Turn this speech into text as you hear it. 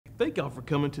thank y'all for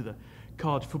coming to the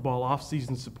college football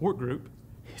off-season support group.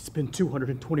 It's been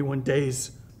 221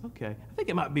 days. Okay, I think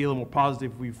it might be a little more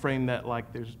positive if we frame that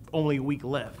like there's only a week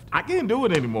left. I can't do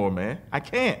it anymore, man. I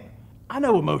can't. I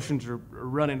know emotions are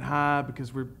running high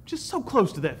because we're just so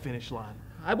close to that finish line.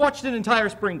 I watched an entire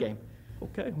spring game.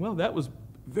 Okay, well, that was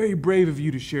very brave of you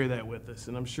to share that with us,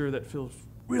 and I'm sure that feels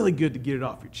really good to get it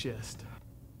off your chest.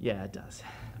 Yeah, it does.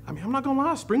 I mean, I'm not gonna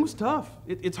lie, spring was tough.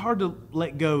 It's hard to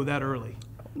let go that early.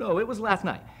 No, it was last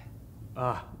night.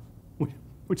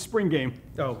 Which spring game?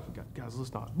 Oh, guys,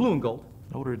 let's not. Blue and gold.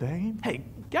 Notre Dame? Hey,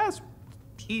 guys.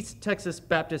 East Texas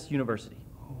Baptist University.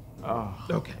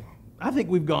 Okay, I think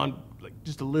we've gone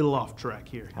just a little off track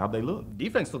here. How'd they look?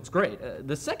 Defense looks great.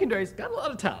 The secondary's got a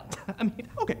lot of talent. I mean,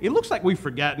 okay, it looks like we've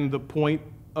forgotten the point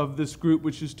of this group,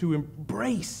 which is to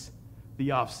embrace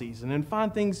the off-season and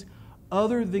find things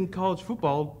other than college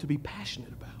football to be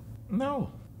passionate about.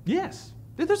 No. Yes.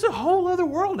 There's a whole other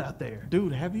world out there.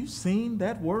 Dude, have you seen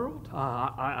that world?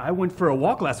 I went for a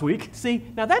walk last week. See,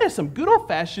 now that is some good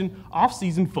old-fashioned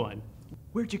off-season fun.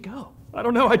 Where'd you go? I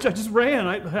don't know, I just ran.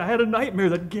 I had a nightmare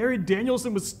that Gary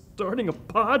Danielson was starting a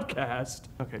podcast.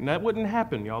 Okay, and that wouldn't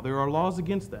happen, y'all. There are laws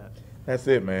against that. That's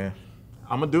it, man.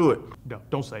 I'm gonna do it. No,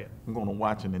 don't say it. I'm gonna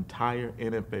watch an entire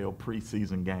NFL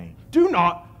preseason game. Do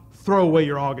not throw away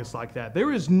your August like that.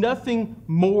 There is nothing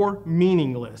more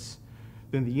meaningless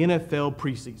than the NFL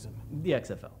preseason. The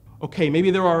XFL. Okay,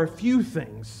 maybe there are a few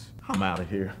things. I'm out of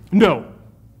here. No.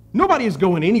 Nobody is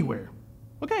going anywhere.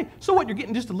 Okay, so what? You're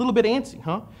getting just a little bit antsy,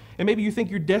 huh? And maybe you think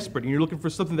you're desperate and you're looking for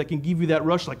something that can give you that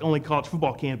rush like only college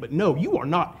football can, but no, you are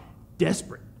not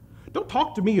desperate. Don't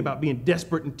talk to me about being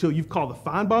desperate until you've called the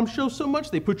Feinbaum show so much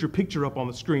they put your picture up on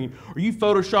the screen, or you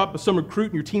Photoshop some recruit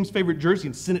in your team's favorite jersey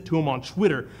and send it to him on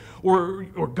Twitter, or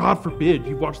God forbid,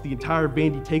 you've watched the entire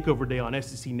Vandy Takeover Day on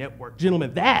SEC Network.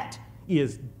 Gentlemen, that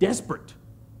is desperate.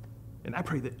 And I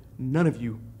pray that none of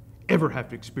you ever have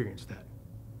to experience that.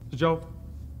 Did y'all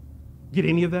get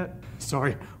any of that?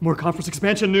 Sorry, more conference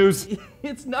expansion news.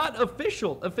 It's not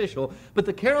official, but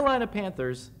the Carolina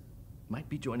Panthers might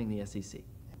be joining the SEC.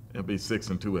 It'll be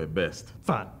 6-2 at best.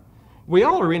 Fine. We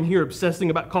all are in here obsessing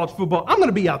about college football. I'm going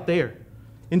to be out there,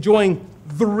 enjoying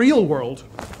the real world.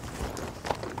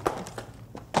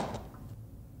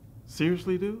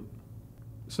 Seriously, dude?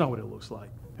 It's not what it looks like.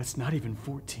 That's not even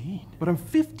 14. But I'm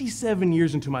 57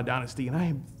 years into my dynasty, and I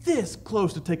am this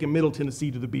close to taking Middle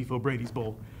Tennessee to the Beef O'Brady's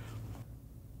Bowl.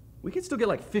 We could still get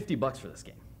like $50 for this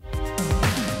game.